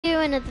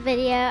another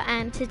video,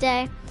 and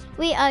today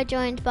we are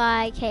joined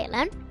by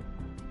Caitlin.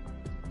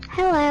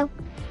 Hello.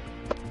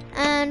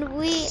 And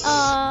we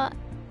are...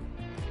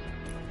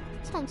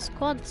 It's on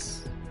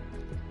squads.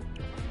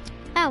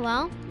 Oh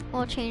well,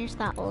 we'll change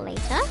that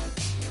later.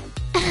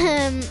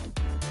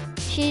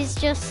 She's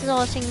just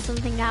sorting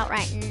something out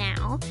right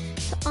now,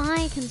 so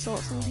I can sort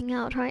something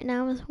out right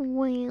now as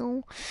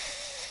well.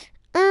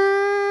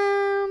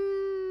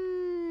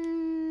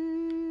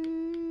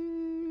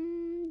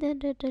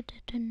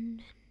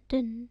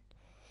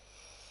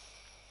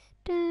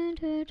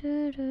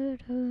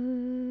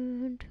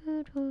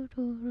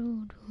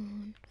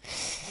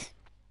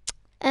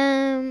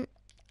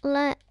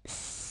 Let's...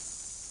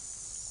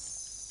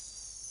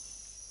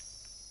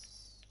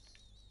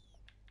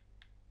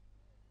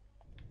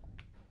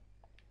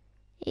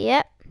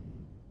 Yep.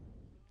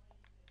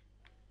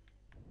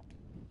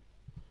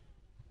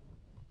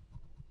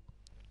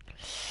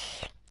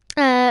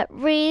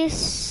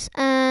 Reese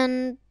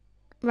and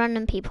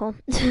random people.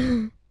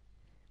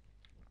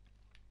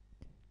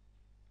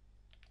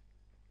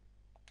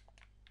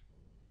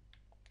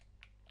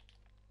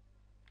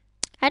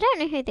 I don't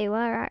know who they were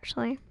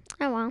actually.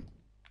 Oh well.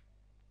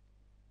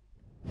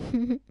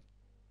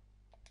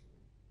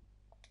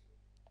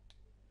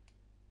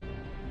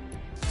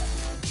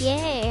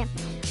 Yeah,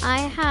 I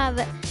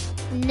have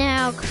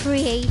now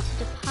created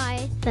a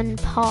Python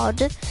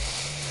pod.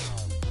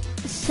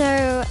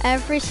 So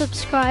every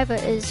subscriber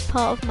is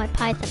part of my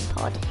Python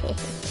pod.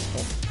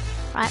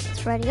 Right,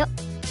 let's ready up.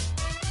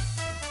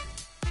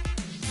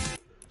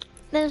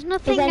 There's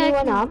nothing I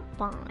can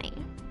buy.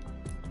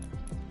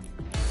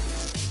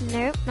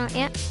 Nope, not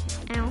yet.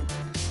 Ow.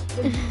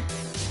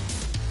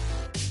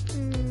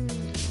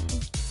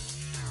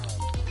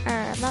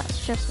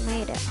 That's just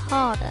made it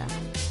harder.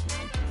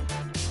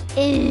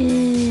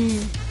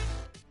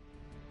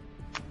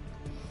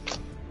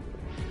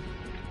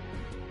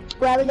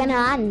 Where are we gonna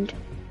land?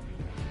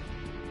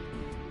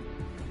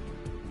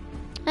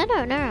 I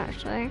don't know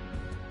actually.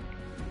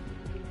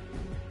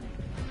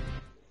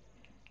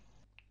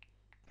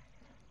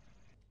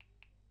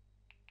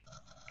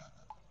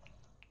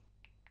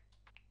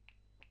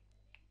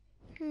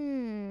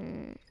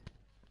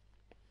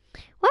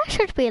 Where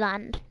should we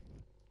land?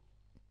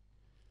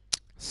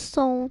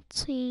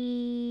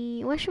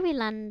 Salty. Where should we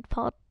land,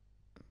 pod?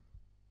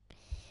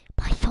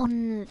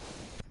 Pythons.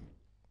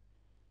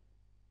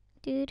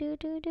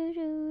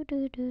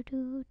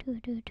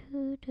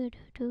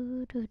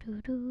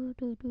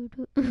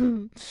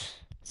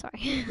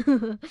 Sorry.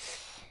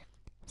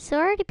 It's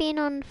already been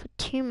on for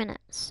 2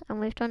 minutes and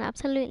we've done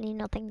absolutely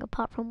nothing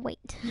apart from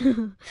wait.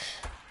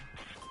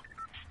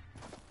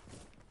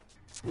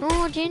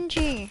 Oh,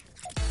 Gingy.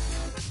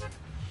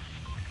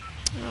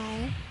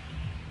 Oh.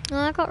 Oh,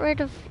 I got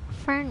rid of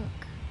Frank.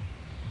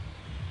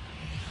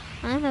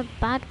 I'm a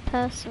bad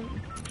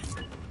person.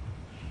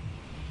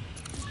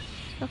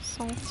 So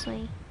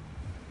salty.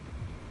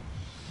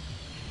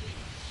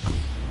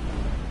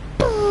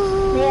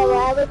 Mia,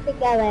 where would we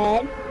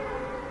going?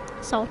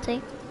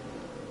 Salty.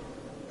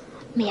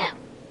 Mia.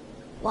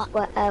 What?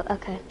 Oh,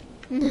 okay.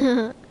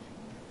 I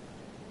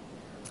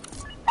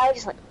was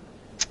just like,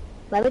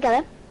 where are we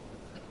going?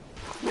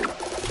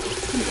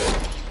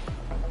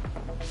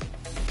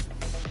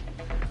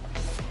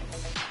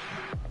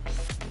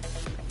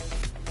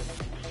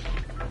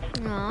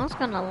 Oh, I was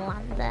gonna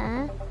land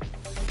there.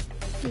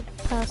 You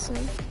person.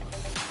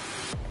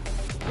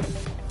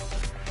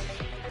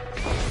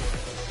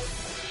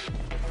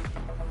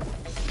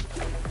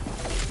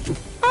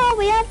 Oh,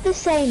 we have the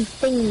same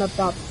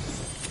thingamabob.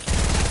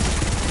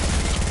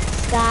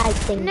 Sky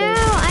thing. No,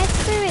 I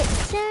threw it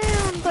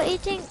down, but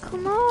it didn't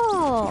come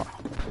up.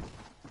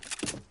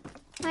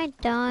 I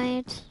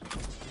died.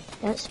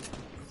 Yes.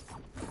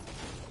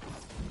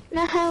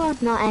 No, I'm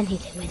not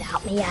anything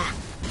without me, yeah.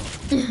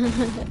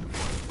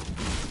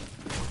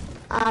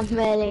 I'm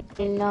really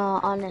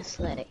not,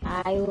 honestly.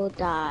 I will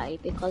die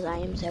because I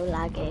am so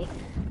laggy.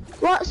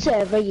 What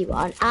server are you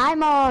on?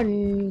 I'm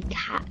on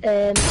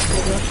Auto.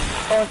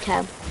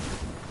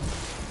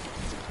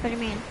 What do you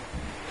mean?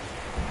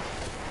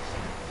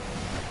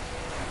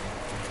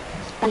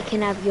 You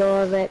can have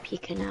Europe, you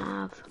can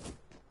have...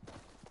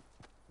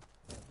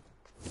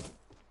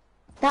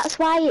 That's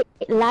why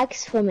it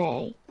lags for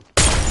me.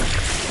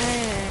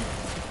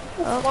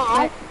 Oh,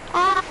 Why?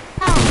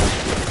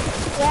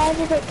 Where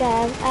did it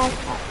go?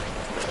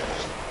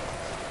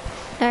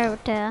 oh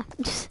dear.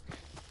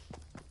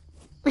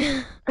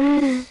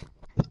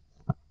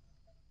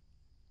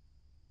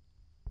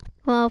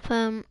 Well,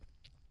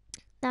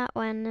 that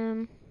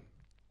one,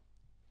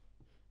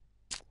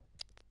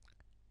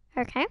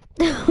 okay.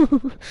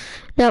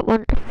 That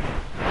one,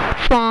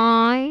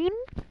 fine.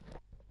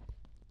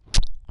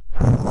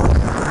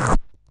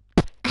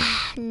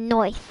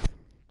 Nice.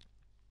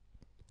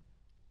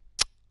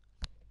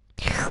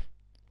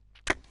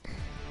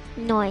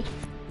 Nice.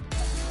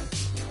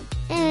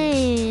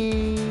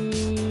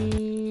 Anyway,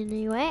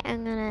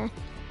 I'm gonna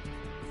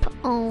put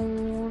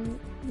on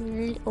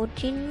little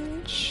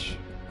ginge.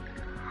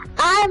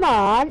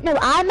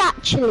 I'm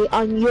actually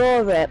on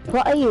Europe.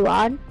 What are you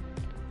on?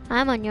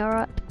 I'm on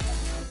Europe.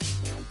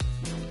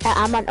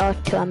 I'm on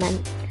auto, I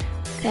meant.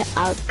 Okay,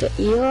 I'll get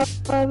Europe.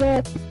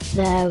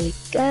 There we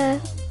go.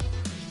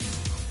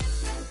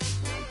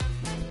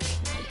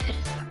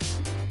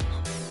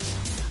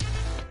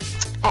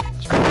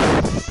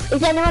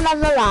 Is anyone on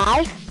the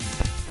live?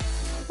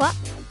 What?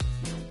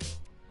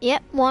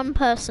 Yep, one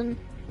person.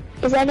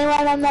 Is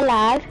anyone on the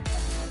live?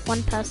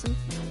 One person.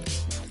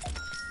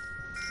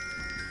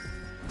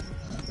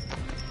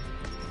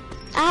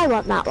 I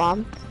want that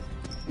one.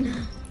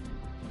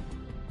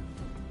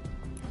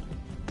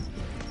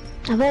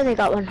 I've only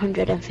got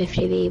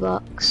 150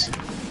 V-Bucks.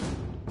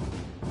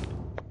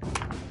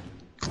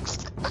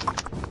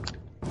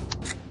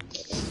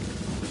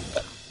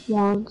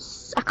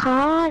 Once I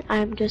can't,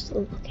 I'm just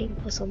looking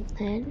for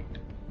something.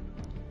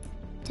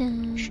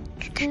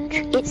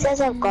 It says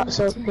I've got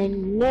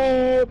something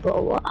new,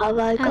 but what have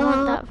I got? I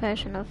want that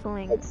version of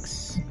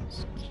Lynx.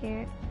 It's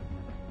cute.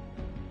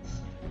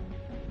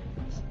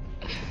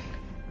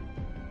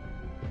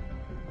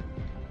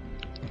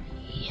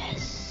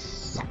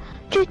 Yes.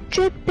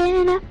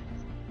 Dripping up.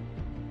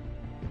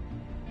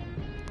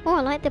 Oh,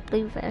 I like the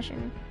blue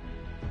version.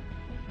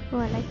 Oh,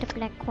 I like the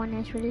black one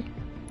as well.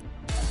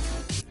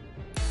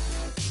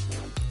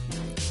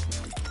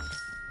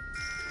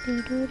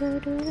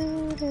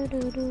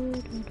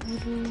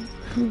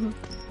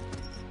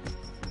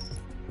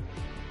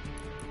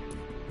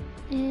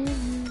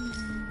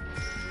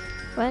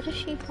 Where does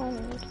she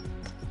hold?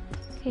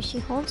 Okay, she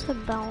holds her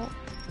belt.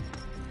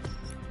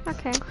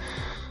 Okay.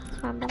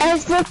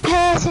 Has the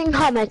person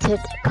commented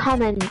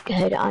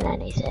on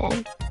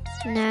anything?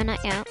 No,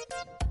 not yet.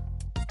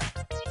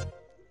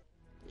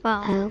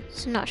 Well, Oh.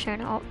 it's not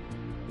showing up.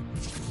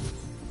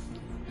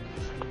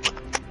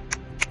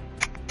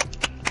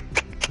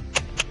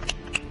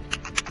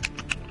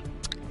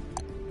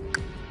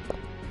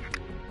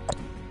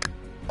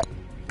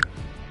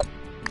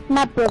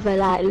 My brother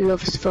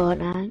loves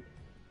Fortnite.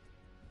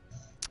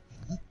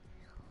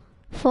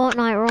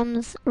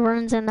 Fortnite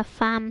runs in the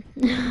fam.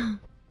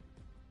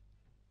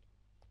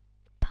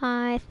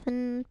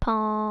 Python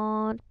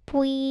pod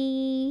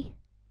boy.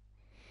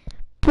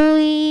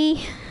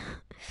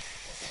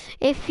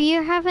 If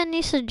you have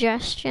any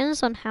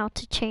suggestions on how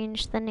to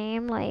change the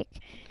name, like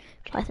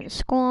Python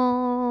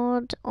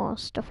Squad or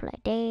stuff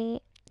like that,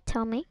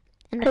 tell me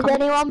in the Has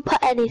comments. anyone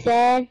put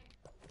anything?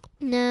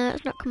 No,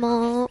 it's not come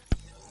up.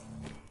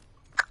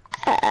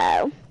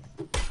 Uh-oh.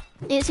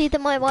 It's either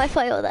my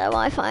Wi-Fi or their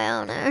Wi-Fi, I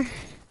don't know.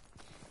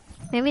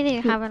 Maybe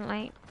they haven't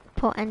like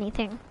put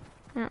anything.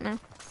 I don't know.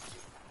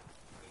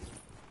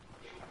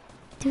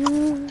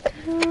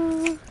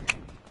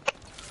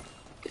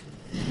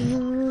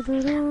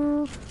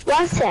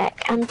 One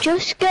sec, I'm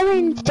just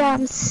going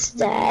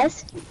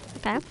downstairs.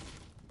 Okay.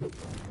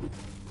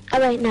 Oh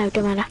wait, no,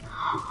 don't matter.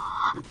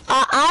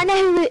 I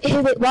know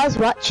who it was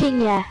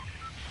watching you.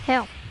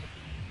 Who?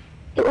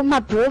 It was my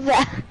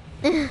brother.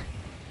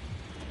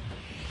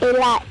 He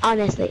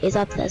honestly is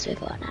obsessed with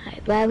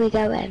Fortnite. Where are we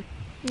going?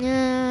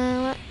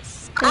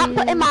 Let's go. I'm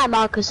putting my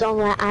marker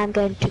somewhere I'm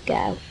going to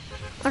go.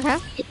 Okay.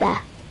 Right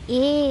there.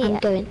 Yeah. I'm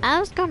going. I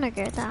was gonna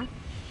go there.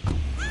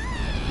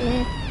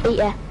 Yeah.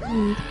 Yeah.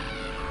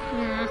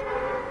 Nah.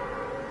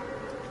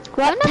 What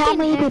I've not time been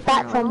will you here be for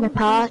back a from the long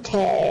time.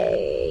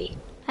 party?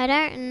 I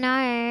don't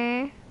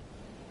know.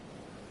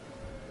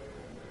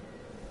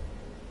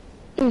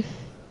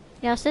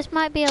 Yes, this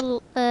might be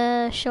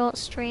a short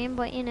stream,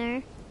 but you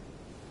know.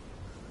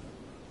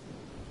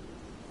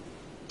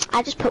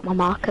 I just put my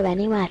marker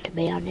anywhere, to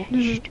be honest.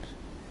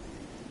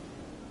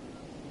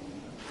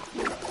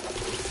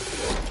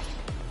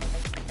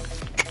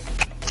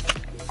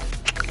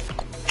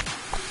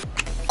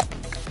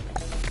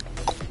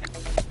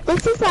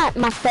 This is like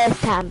my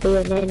first time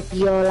being in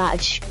your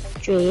live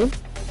stream,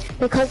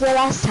 because the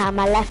last time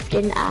I left,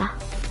 didn't I?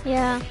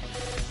 Yeah.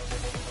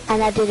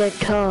 And I didn't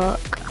talk.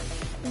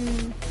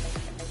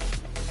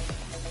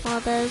 Well,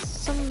 there's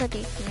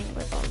somebody coming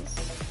with us.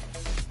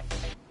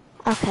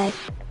 Okay.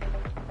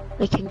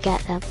 We can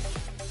get them.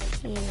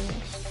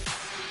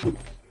 Yes.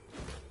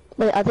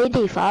 Wait, are they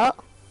default?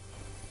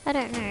 I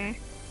don't know.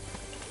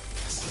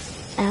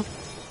 No.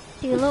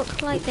 They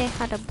look like they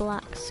had a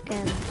black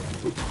skin.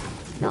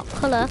 Not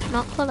colour,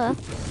 not colour.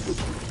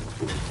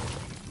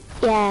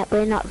 Yeah,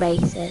 we're not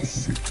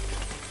racist.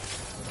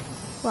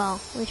 Well,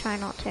 we try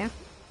not to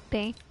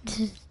be.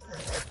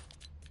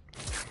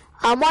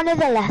 On one of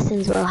the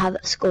lessons we'll have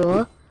at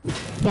school,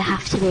 you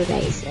have to be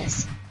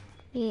racist.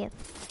 Yeah.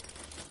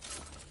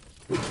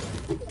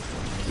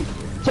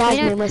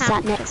 Yasmin was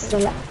sat next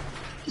to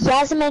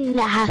Yasmin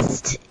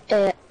has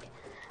to,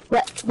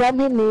 when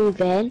we move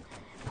in,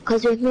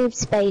 because we've moved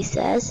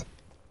spaces,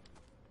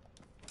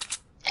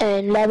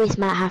 and Lois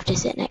might have to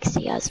sit next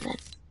to Yasmin.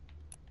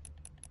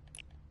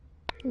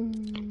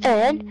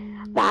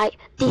 And, right,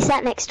 they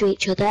sat next to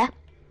each other.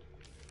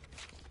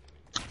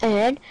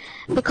 And,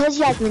 because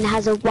Yasmin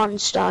has a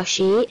 1-star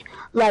sheet,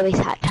 Lois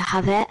had to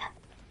have it.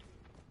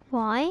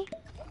 Why?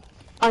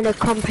 on a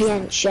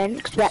comprehension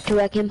because we had to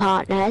work in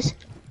partners.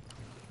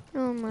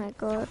 Oh my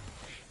god.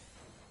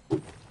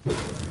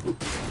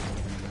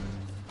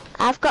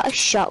 I've got a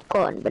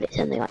shotgun, but it's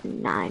only got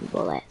 9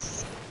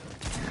 bullets.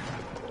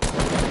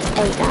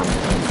 8 now.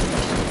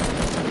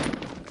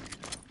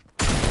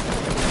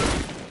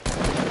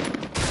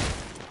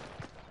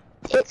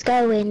 It's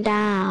going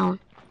down.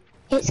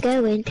 It's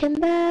going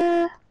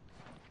timber.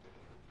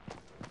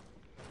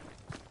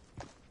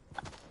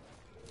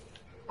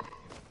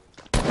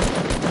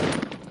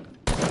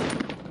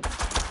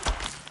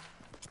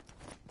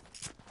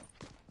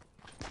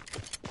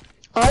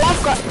 All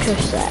I've got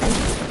to say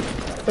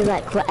is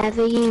like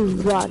whatever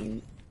you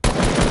want.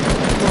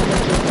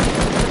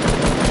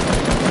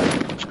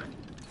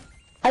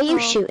 Are you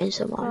shooting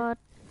someone?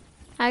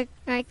 God. I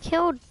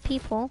killed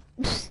people.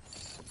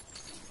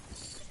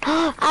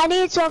 I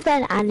need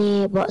something. I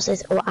need, what's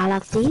this? Oh, I'll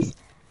have these.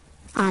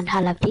 And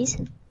I'll have these.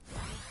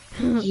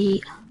 Yeah.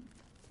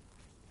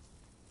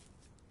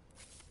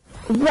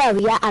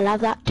 Well, yeah, I'll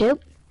have that too.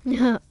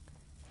 Now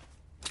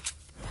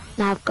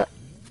I've got...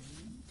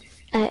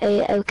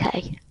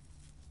 okay.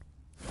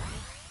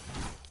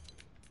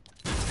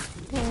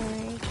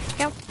 There you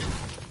go.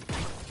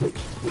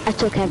 I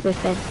took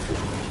everything.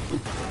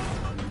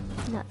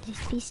 Not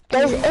this piece.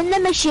 There's in the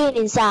machine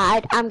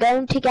inside. I'm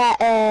going to get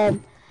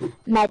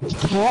med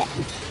kit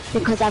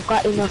because I've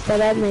got enough for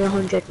only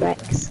 100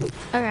 bricks.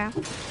 Okay.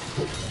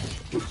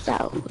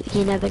 So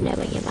you never know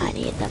when you might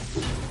need them.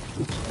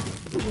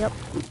 Yep.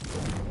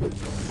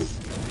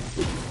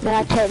 But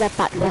I take that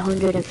back to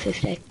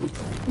 150.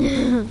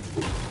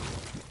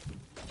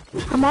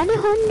 I'm on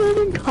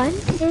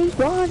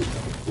 121.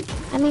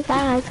 I mean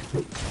 5.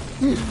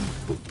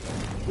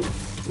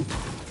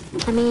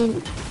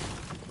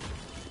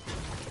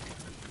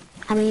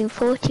 I mean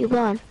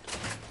 41.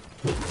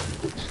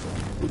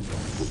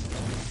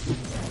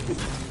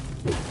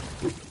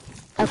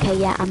 Okay,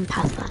 yeah, I'm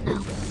past that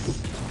now.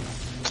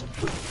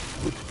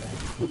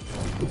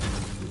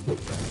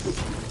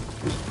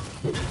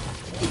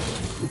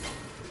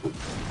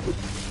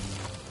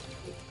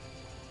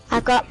 I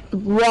got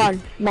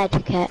 1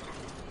 medikit.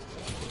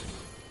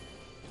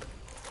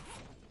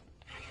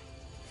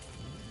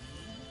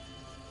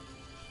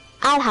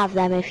 I'll have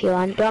them if you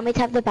want. Do you want me to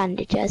have the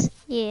bandages?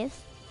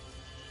 Yes.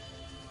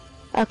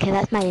 Okay,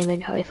 that's my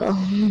inventory full.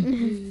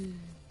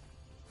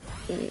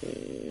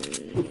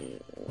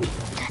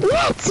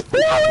 Let's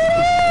blow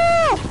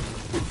it up!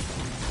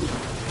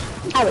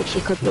 I wish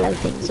you could blow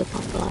things up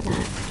on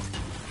Fortnite.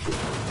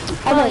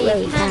 Oh,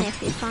 you can if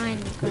you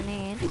find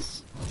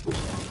grenades.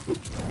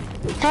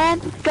 Do you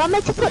want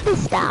me to put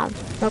this down?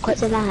 Look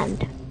what's in my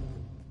hand.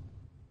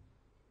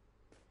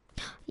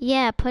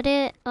 Yeah, put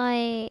it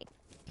like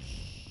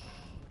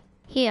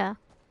here.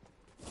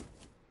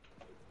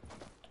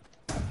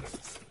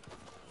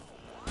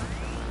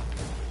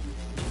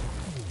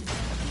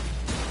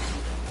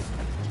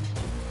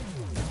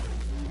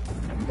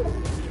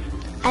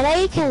 I know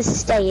you can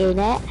stay in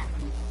it,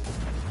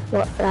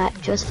 but like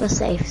just for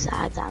safe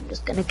sides, I'm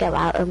just gonna go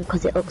out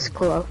because it looks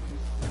cool.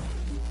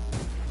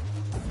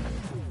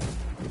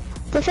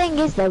 The thing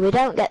is though, we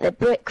don't get the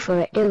brick for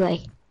it, do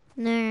we?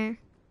 No.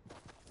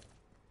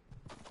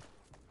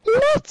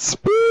 Let's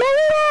blow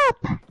it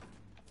up!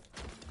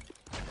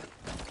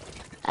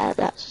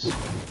 That's...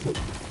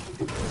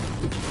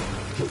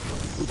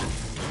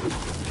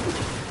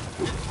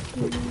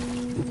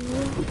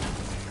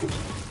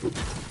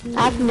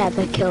 I've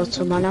never killed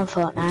someone on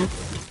Fortnite.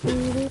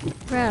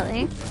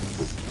 Really?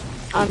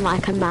 On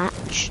like a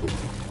match.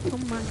 Oh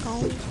my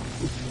god.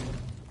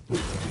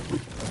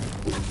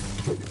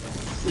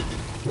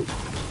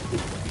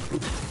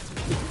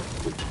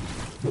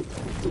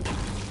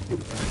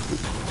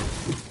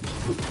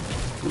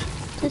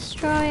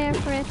 Destroy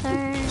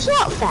everything. It's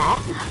not fair.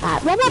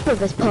 When my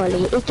brother's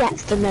poorly, he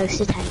gets the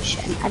most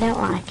attention. I don't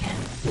like it.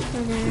 I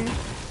know.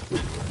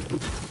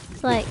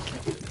 It's like,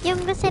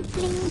 younger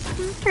siblings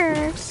come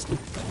first.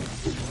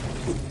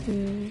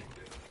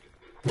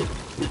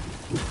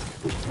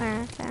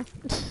 Okay.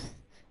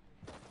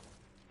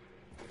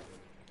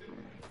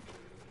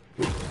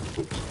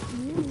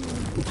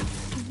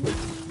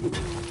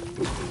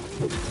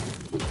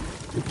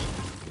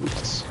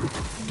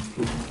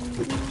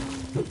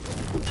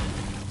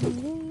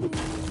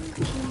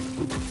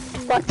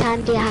 What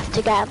time do you have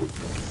to go?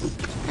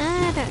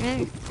 I don't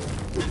know.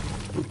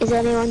 Is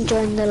anyone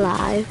joined the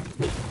live?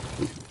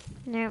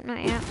 No,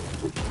 not yet.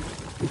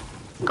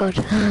 Good.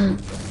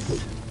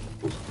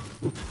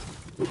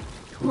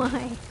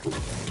 Why?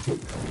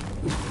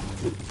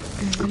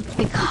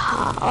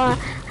 Because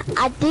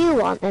I do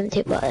want them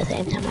to, but at the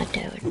same time I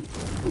don't.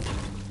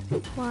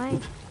 Why?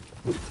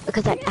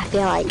 Because I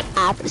feel like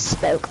I've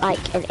spoke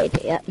like an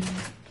idiot.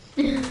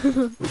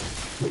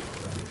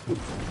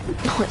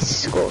 Oh, it's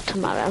school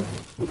tomorrow.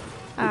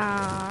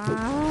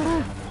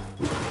 I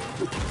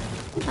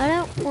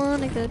don't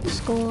want to go to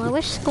school. I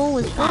wish school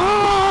was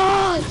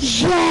back.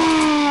 Yay!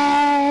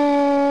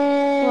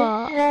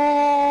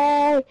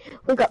 What?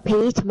 We got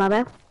PE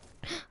tomorrow.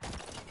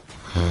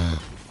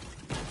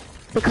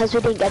 because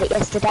we didn't get it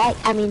yesterday.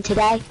 I mean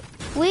today.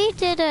 We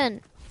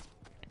didn't.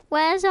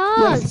 Where's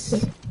ours?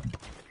 Yes.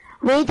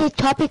 We did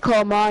topic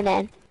all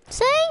morning.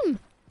 Same.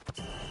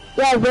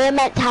 Yeah, we're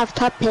meant to have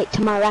topic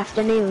tomorrow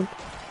afternoon.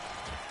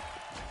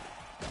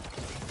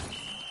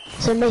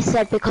 So Miss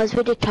said because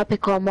we did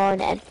topic all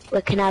morning,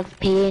 we can have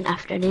PE in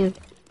afternoon.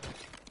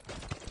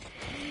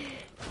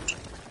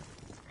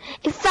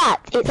 In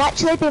fact, it's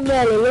actually been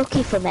really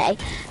lucky for me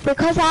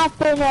because I've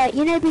been,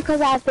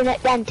 because I've been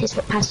at dentist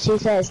for the past 2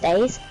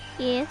 Thursdays.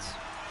 Yes.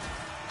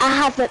 I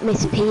haven't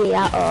missed PE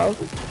at all.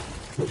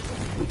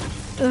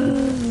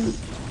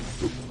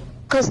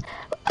 Because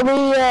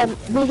we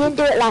didn't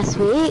do it last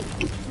week,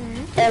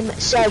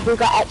 so we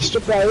got extra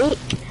break,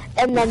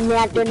 and then we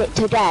hadn't done it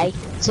today,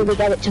 so we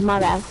get it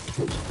tomorrow.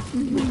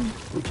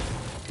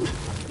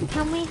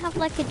 Can we have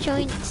like a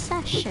joint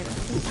session,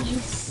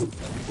 please?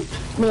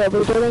 Yeah,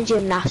 we're doing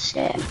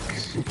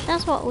gymnastics.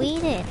 That's what we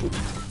did.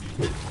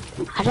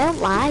 I don't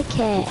like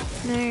it.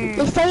 No.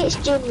 They say it's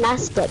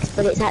gymnastics,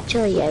 but it's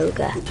actually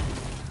yoga.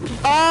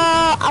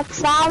 Oh, I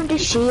found a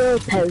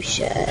shield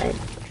potion.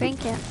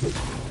 Drink it.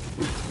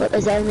 But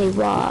there's only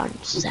one,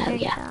 so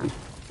Drink yeah. that.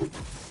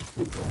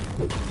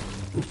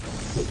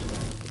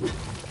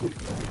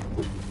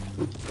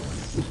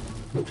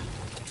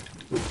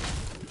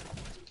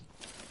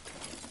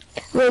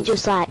 We're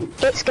just like,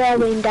 it's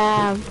going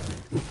down.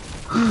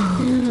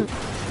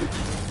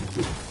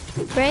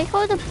 Break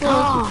all the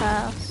floors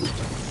first.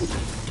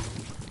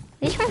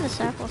 He's trying the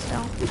circle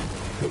still.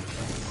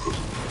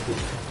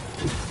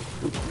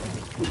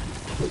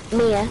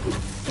 Mia,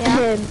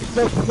 Yeah.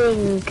 the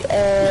thing,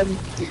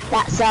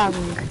 that song.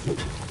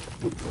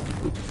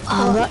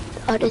 Oh,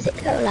 what does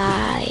it go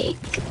like?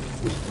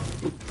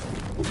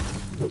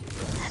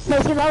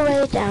 Making my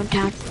way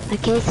downtown, I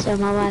kissed on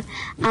my wife,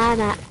 and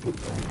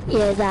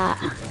yeah, that.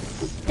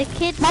 The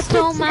kid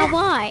stole my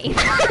wife.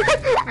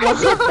 I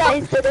said that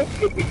instead of...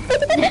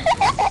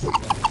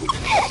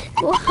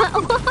 What?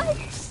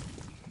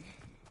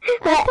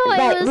 I thought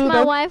it was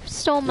my wife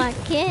stole my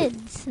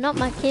kids, not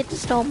my kids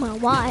stole my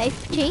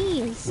wife.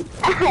 Jeez.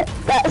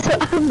 That's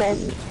what I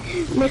meant.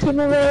 Making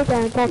my way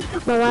downtown,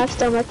 my wife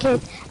stole my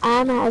kids.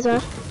 I might as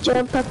well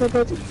jump up a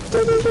bit.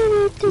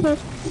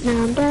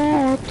 Now I'm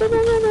dead.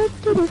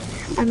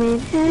 I'm in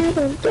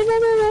heaven.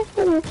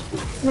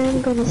 Now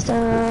I'm gonna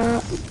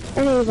start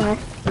a new life.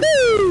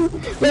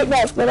 Wait,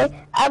 no, really?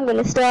 I'm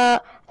gonna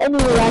start a new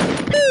life.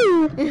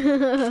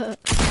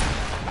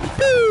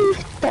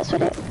 That's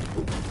what it.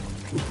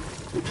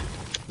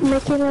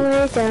 Making my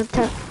way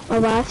downtown, my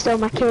wife stole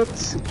my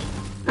kids.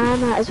 I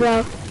might as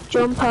well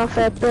jump off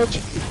a bridge.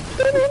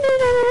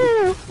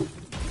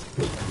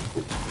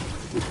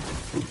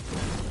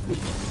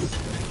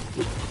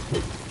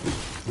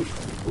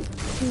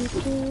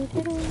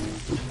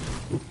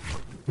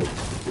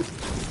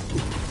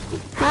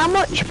 How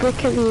much brick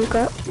have you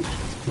got?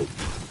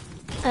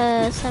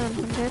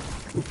 700.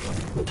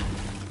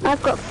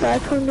 I've got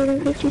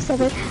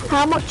 557.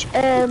 How much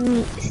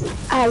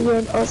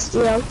iron or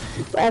steel,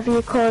 whatever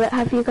you call it,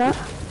 have you got?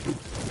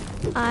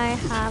 I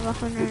have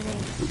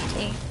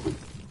 180.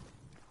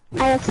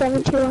 I have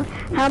 71.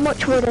 How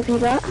much wood have you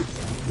got?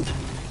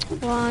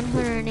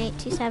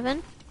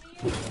 187.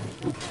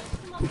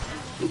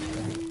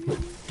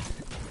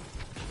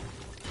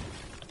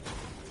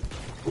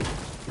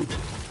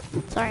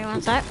 Sorry,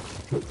 one sec.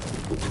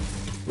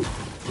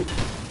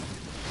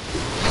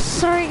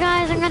 Sorry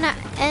guys, I'm gonna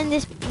end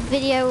this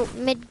video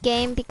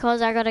mid-game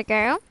because I gotta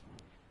go.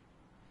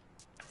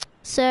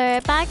 So,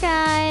 bye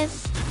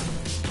guys.